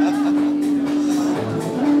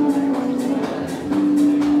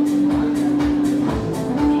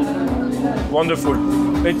wonderful.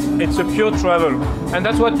 It's a pure travel. And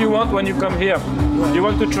that's what you want when you come here. You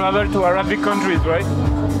want to travel to Arabic countries, right?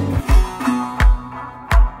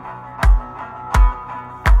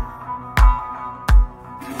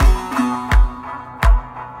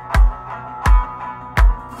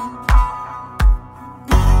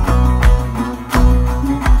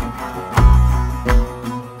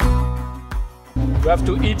 You have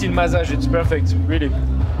to eat in massage, it's perfect, really.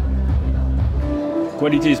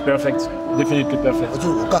 Quality is perfect, definitely perfect. Do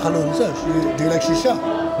you like shisha?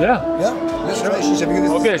 Yeah. Yeah? Let's try shisha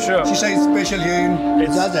because okay, sure. Shisha is special here in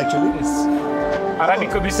Jazz actually. It's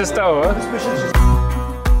Arabico Bicestao, huh? Special shisha.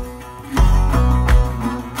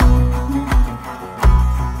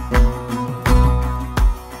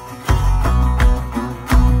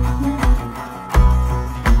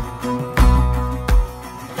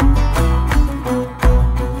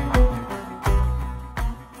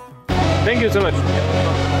 Thank you so much.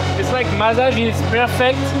 It's like massage is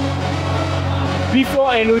perfect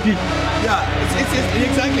before LOD. Yeah, it's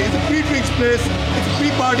exactly. It's a pre-drinks place. It's a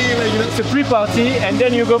pre-party, like, you know. It's a pre-party, and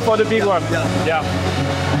then you go for the big one. Yeah.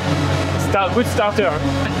 Good starter.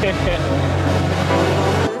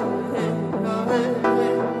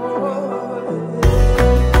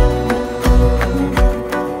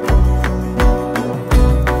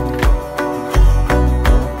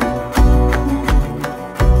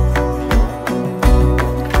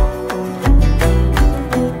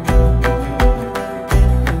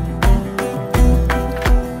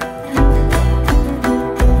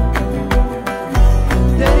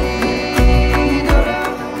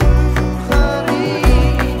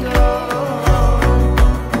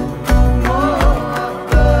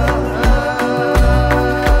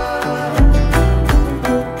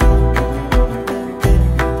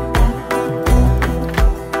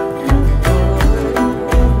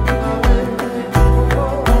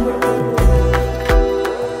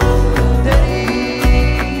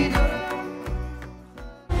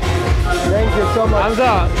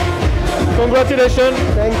 Congratulations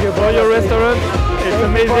for your restaurant. It's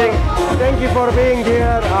amazing. Thank you for being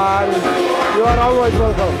here, and you are always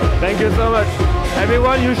welcome. Thank you so much.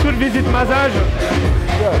 Everyone, you should visit Massage.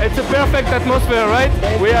 Sure. It's a perfect atmosphere, right?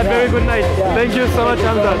 We had very good night. Yeah. Thank you so much,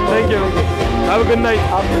 Hamza. Thank you. Have a good night.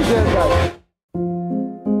 I appreciate that.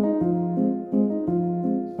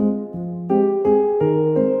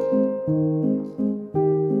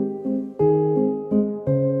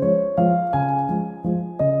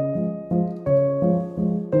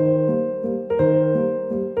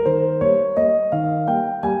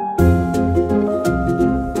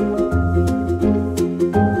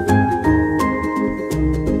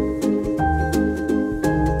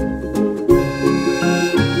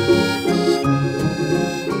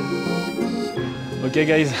 Okay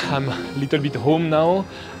guys, I'm a little bit home now.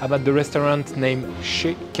 I'm at the restaurant named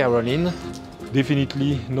Chez Caroline.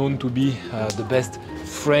 Definitely known to be the best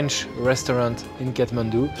French restaurant in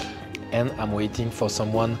Kathmandu. And I'm waiting for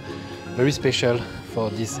someone very special for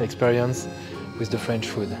this experience with the French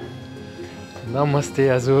food. Namaste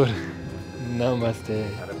Azur. Namaste.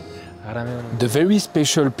 The very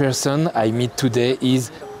special person I meet today is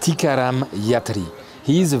Tikaram Yatri.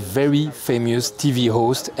 He is a very famous TV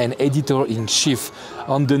host and editor-in-chief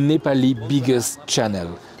on the Nepali biggest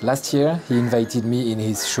channel. Last year, he invited me in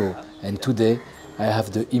his show, and today I have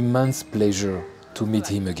the immense pleasure to meet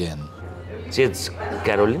him again. Chez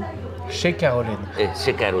Caroline? Chez Caroline.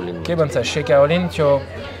 Chez Caroline. के भन्छ Chez Caroline त्यो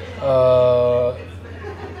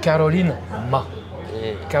Caroline ma.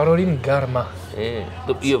 Caroline Garma.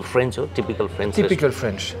 You're French, हो? Typical French. Typical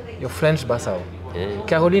French. Yo French भाषा हो.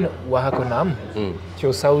 Caroline उहाँको नाम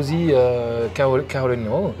त्यो साउजी Caroline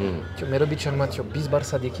हो. त्यो मेरो विचारमा त्यो 20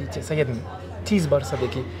 वर्षदेखि सायद 30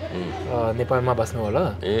 वर्षदेखि नेपालमा बस्नु होला.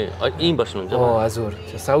 यहीँ बस्नुहुन्छ? हजुर.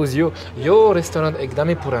 त्यो साउजी यो रेस्टुरेन्ट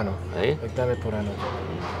एकदमै पुरानो है. एकदमै पुरानो.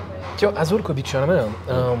 त्यो हजुरको विचारमा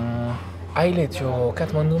अहिले त्यो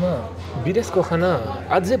काठमाडौँमा विदेशको खाना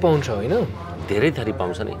अझै पाउँछ हैन? धेरै थरी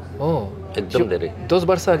पाउँछ नि. एकदम धेरै. 10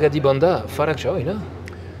 वर्ष अगाडि भन्दा फरक छ हैन?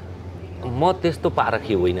 म त्यस्तो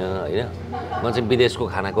पारखी होइन हैन. म चाहिँ विदेशको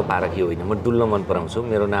खानाको पारखी होइन. म डुल्न मन पराउँछु.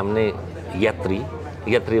 मेरो नाम नै यात्री.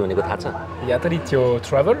 यात्री भनेको थाहा छ? यात्री त्यो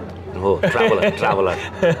ट्राभलर? हो, ट्राभलर.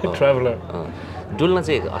 ट्राभलर. डुल्न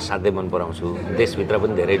चाहिँ असाध्यै मन पराउँछु. देशभित्र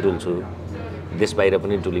पनि धेरै डुल्छु. देश बाहिर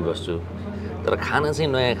पनि डुलिबस्छु. तर खाना चाहिँ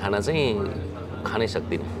नयाँ खाना चाहिँ खानै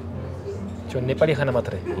सक्दिनँ. त्यो नेपाली खाना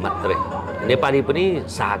मात्रै? मात्रै. नेपाली पनि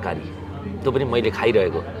शाकाहारी. त्यो पनि मैले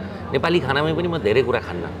खाइरहेको. नेपाली खानामै पनि म धेरै कुरा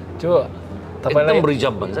खान्न. त्यो तपाईलाई एकदम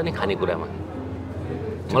रिजर्भ भन्छ नि खानेकुरामा.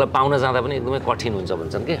 मलाई पाउन जाँदा पनि एकदमै कठिन हुन्छ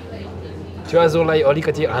भन्छन् के. त्यो आजलाई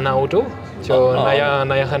अलिकति अनाउट हो त्यो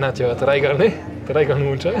नयाँ खाना त्यो ट्राई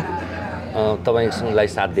गर्नुहुन्छ तपाईँलाई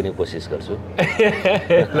साथ दिने कोसिस गर्छु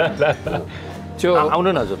त्यो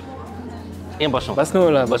आउनु न हजुर यहाँ बस्नु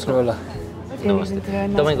होला नमस्ते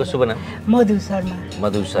तपाईँको शुभ नाम मधु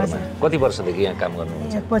शर्मा कति वर्षदेखि यहाँ काम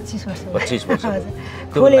गर्नुहुन्छ 25 वर्ष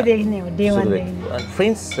खोलेदेखि नै हो डे 1 देखि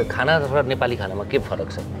फ्रेन्च खाना र नेपाली खानामा के फरक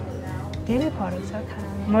छ धेरै फरक छ खाना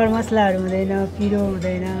मरमसलाहरू हुँदैन पिरो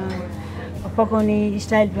हुँदैन पकाउने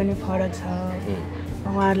स्टाइल पनि फरक छ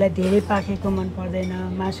उहाँहरूलाई धेरै पाकेको मन पर्दैन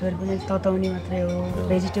मासुहरू पनि तताउने मात्रै हो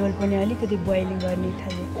भेजिटेबल पनि अलिकति बोइलिङ गर्ने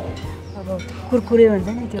खाले अब कुरकुरे भन्छ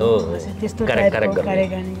नि त्यो त्यस्तो टाइपको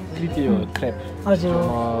कार्यक्रम हजुर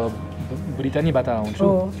ब्रिटानीबाट आउँछु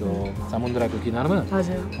त्यो समुद्रको किनारमा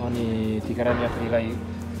अनि टिकारा यात्रीलाई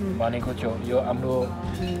भनेको थियो यो हाम्रो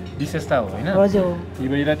विशेषता हो हैन हजुर यी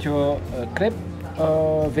भएर त्यो क्रेप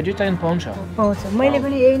भेजिटेरियन पाउँछ मैले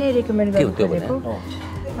पनि यही नै रिकमेन्ड गरेको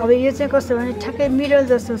अब यो चाहिँ कस्तो भने ठ्याक्कै मिडल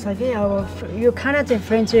जस्तो छ कि अब यो खाना चाहिँ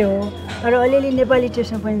फ्रेन्चै हो तर अलिअलि नेपाली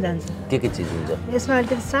टेस्टमा पनि जान्छ के चिज हुन्छ यसमा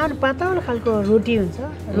अलिकति सानो पातलो खालको रोटी हुन्छ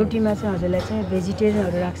रोटीमा चाहिँ हजुरलाई चाहिँ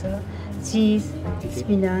भेजिटेरियनहरू राख्छ चिज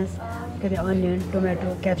स्पिनाच कति अनियन टोमेटो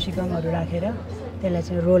क्याप्सिकमहरू राखेर त्यसलाई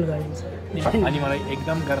चाहिँ रोल गरिन्छ अनि मलाई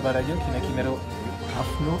एकदम गर्व लाग्यो किनकि मेरो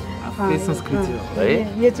आफ्नो संस्कृति हो है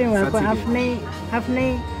यो चाहिँ उहाँको आफ्नै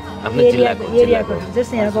एरियाको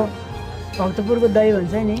जस्तै यहाँको भक्तपुरको दही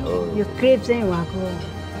भन्छ नि यो क्रेप चाहिँ उहाँको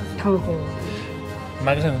ठाउँको हो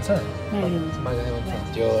माग्दै हुन्छ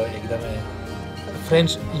त्यो एकदमै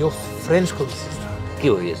फ्रेन्चको विशेषता के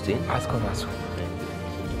हो यस्तो आँसको मासु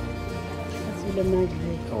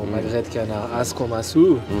माग्रेट क्या न आँसको मासु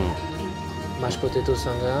मास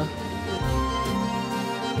पोटेटोसँग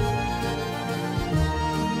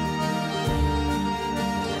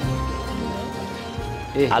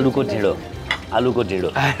आलुको ढिँडो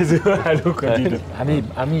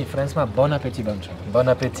हामी फ्रेन्चमा bon appétit भन्छौँ bon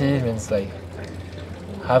appétit means like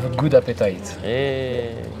have a good appetite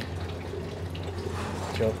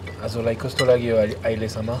त्यो आजलाई कस्तो लाग्यो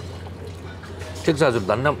अहिलेसम्म ठिक छ हजुर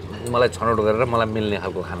धन्न मलाई छनौट गरेर मलाई मिल्ने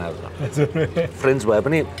खालको खानाहरू फ्रेन्च भए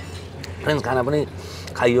पनि फ्रेन्च खाना पनि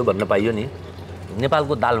खाइयो भन्न पाइयो नि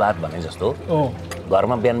नेपालको दाल भात भने जस्तो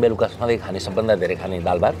घरमा बिहान बेलुका सधैँ खाने सबभन्दा धेरै खाने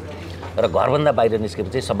दाल भात र घरभन्दा बाहिर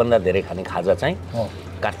निस्केपछि सबभन्दा धेरै खाने खाजा चाहिँ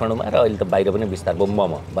काठमाडौँमा र अहिले त बाहिर पनि बिस्तार भयो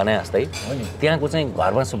मोमो भने जस्तै त्यहाँको चाहिँ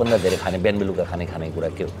घरमा सबभन्दा धेरै खाने बिहान बेलुका खाने कुरा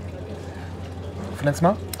के हो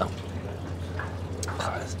फ्रेन्चमा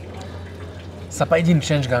सबै दिन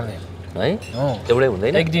चेन्ज गर्ने है एउटै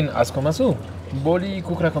हुँदैन एक दिन आँसको मासु भोलि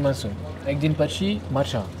कुखुराको मासु एक दिन पछि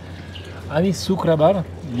माछा हामी शुक्रबार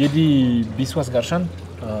यदि विश्वास गर्छन्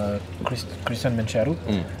क्रिस्चियन मान्छेहरू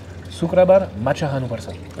शुक्रबार माछा खानुपर्छ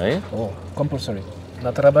है हो कम्पलसरी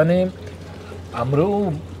नत्र भने हाम्रो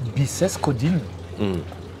विशेषको दिन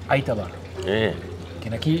आइतबार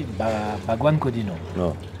किनकि भगवानको दिन हो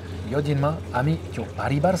यो दिनमा हामी त्यो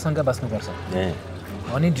परिवारसँग बस्नुपर्छ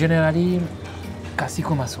अनि जेनरली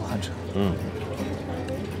काशीको मासु खान्छ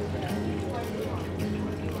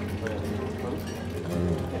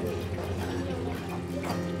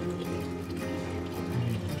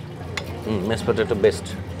मेस पोटेटो बेस्ट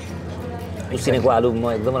उसिनेको आलु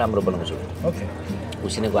म एकदम राम्रो बनाउँछु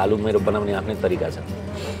उसिनेको आलु मेरो बनाउने आफ्नै तरिका छ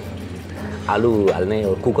आलु हाल्ने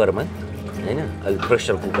कुकरमा हैन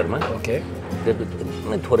प्रेसर कुकरमा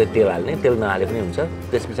थोरै तेल हाल्ने तेल नहाले पनि हुन्छ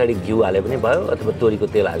त्यस पछाडि घिउ हाले पनि भयो अथवा तोरीको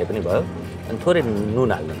तेल हाले पनि भयो अनि थोरै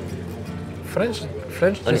नुन हाल्ने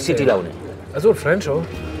फ्रेन्च अनि सिटी लाउने हजुर फ्रेन्च हो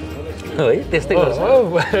है त्यस्तै गर्छ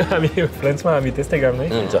हामी फ्रेन्चमा हामी त्यस्तै गर्ने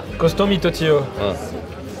हुन्छ कस्तो मिठो थियो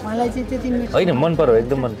मलाई चाहिँ त्यति मिठो हैन मन पर्यो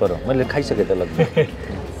एकदम मन पर्यो मैले खाइसके त लगभग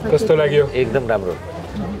कस्तो लाग्यो एकदम राम्रो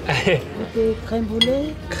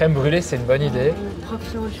crème brûlée c'est une bonne idée Frappe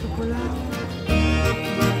sur le chocolat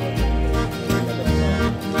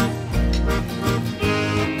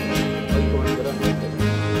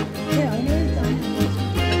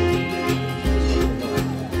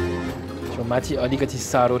माथि अलिकति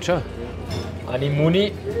साह्रो छ अनि मुनि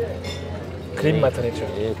क्रिम मात्रै छ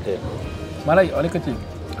मलाई अलिकति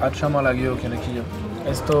अचम्म लाग्यो किनकि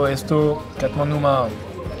यस्तो काठमाडौँमा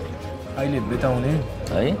अहिले भेटाउने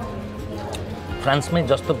है फ्रान्समै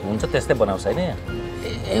जस्तो हुन्छ त्यस्तै बनाउँछ हैन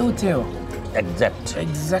एउटै हो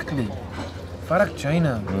एक्ज्याक्टली फरक छैन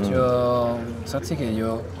त्यो साँच्चै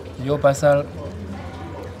यो पासाल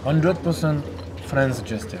 100% फ्रान्स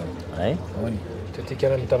जस्तै हो है हो नि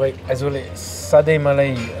त्यतिखेर तपाईँ आजले सधैँ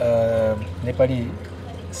मलाई नेपाली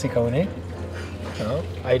सिकाउने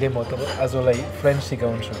अहिले म तपाईँ आजलाई फ्रेन्च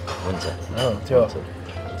सिकाउँछु हुन्छ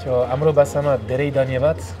त्यो हाम्रो भाषामा धेरै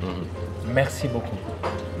धन्यवाद merci beaucoup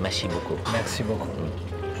merci beaucoup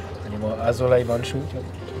अनि म आजलाई भन्छु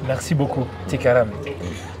Merci beaucoup, Tikaram.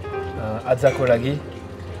 Adzako lagi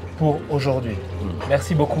pour aujourd'hui.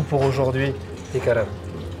 Merci beaucoup pour aujourd'hui, Tikaram.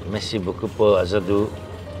 Merci beaucoup pour aujourd'hui,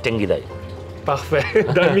 Tanguy. Parfait,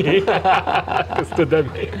 Dami. Kस्तो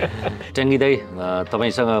Dami. Tanguy दाइ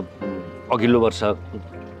तपाईसँग अघिल्लो वर्ष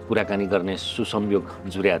कुराकानी गर्ने सुसंयोग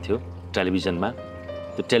जुरेको थियो टेलिभिजनमा।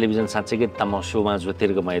 त्यो टेलिभिजन साँच्चैकै तमसोमा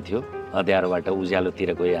ज्योतिर्गमय थियो। अँध्यारोबाट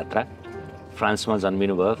उज्यालोतिरको यात्रा। फ्रान्समा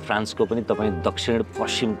जन्मिनु भयो। फ्रान्सको पनि तपाईँ दक्षिण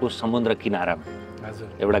पश्चिमको समुद्र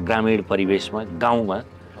किनारामा एउटा ग्रामीण परिवेशमा गाउँमा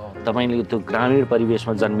तपाईले त्यो ग्रामीण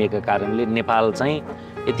परिवेशमा जन्मिएका कारणले नेपाल चाहिँ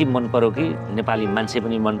यति मन पर्यो कि नेपाली मान्छे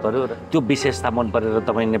पनि मन पर्यो र त्यो विशेषता मन परेर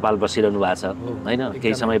तपाईँ नेपाल बसिरहनु भएको छ हैन।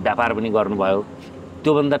 केही समय व्यापार पनि गर्नुभयो।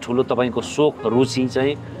 त्योभन्दा ठुलो तपाईको सोख रुचि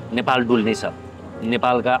चाहिँ नेपाल डुल्ने छ।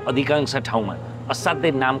 नेपालका अधिकांश ठाउँमा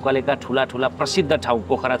असाध्यै नाम कलेका ठुला ठुला प्रसिद्ध ठाउँ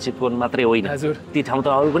पोखरा चितवन मात्रै होइन, ती ठाउँ त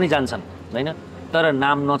अरू पनि जान्छन् हैन। तर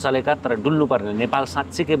नाम नचलेका तर डुल्नु पर्ने नेपाल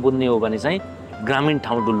साँच्चैकै बुझ्ने हो भने चाहिँ ग्रामीण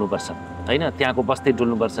ठाउँ डुल्नुपर्छ हैन। त्यहाँको बस्ती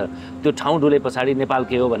डुल्नुपर्छ। त्यो ठाउँ डुले पछाडि नेपाल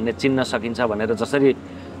के हो भन्ने चिन्न सकिन्छ भनेर जसरी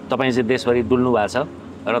तपाईँ चाहिँ देशभरि डुल्नु भएको छ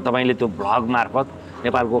र तपाईले त्यो भ्लग मार्फत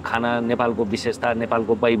नेपालको खाना, नेपालको विशेषता,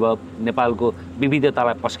 नेपालको वैभव, नेपालको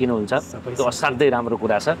विविधतालाई पस्किनुहुन्छ। त्यो असाध्यै राम्रो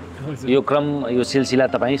कुरा छ। यो क्रम, यो सिलसिला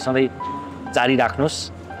तपाईँ सधैँ जारी राख्नुहोस्।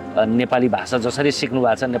 नेपाली भाषा जसरी सिक्नु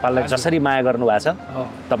भएको छ, नेपाललाई जसरी माया गर्नु भएको छ,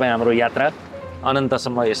 तपाईँ हाम्रो यात्रा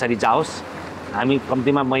अनन्तसम्म यसरी जाओस्। हामी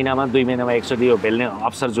कम्तीमा महिनामा 2 महिनामा एकचोटि यो भेल्ने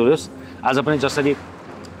अवसर जोडियोस्। आज पनि जसरी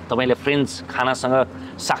तपाईले फ्रेन्च खानासँग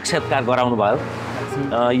साक्षात्कार गराउनु भयो,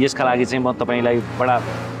 यसका लागि चाहिँ म तपाईलाई बडा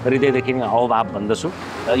हृदयदेखि नै अभाव भन्दछु।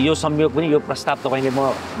 यो संयोग पनि, यो प्रस्ताव तपाईले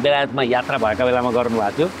म बेलायतमा यात्रा भएका बेलामा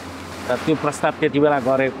गर्नुभएको थियो र त्यो प्रस्ताव त्यति बेला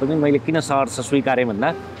गरे पनि मैले किन सहर्ष स्वीकारेँ भन्दा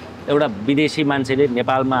एउटा विदेशी मान्छेले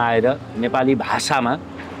नेपालमा आएर नेपाली भाषामा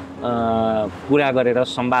कुरा गरेर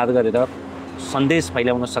संवाद गरेर सन्देश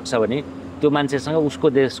फैलाउन सक्छ भने त्यो मान्छेसँग उसको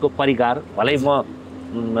देशको परिकार, भलै म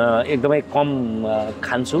एकदमै कम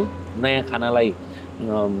खान्छु, नयाँ खानालाई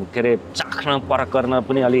के अरे चाख्न परख गर्न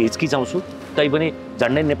पनि अलि हिचकिचाउँछु, तैपनि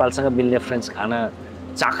झन्डै नेपालसँग मिल्ने फ्रेन्च खाना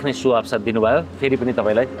चाख्ने सु अवसर दिनुभयो। फेरि पनि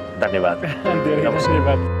तपाईलाई धन्यवाद।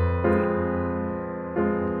 धन्यवाद।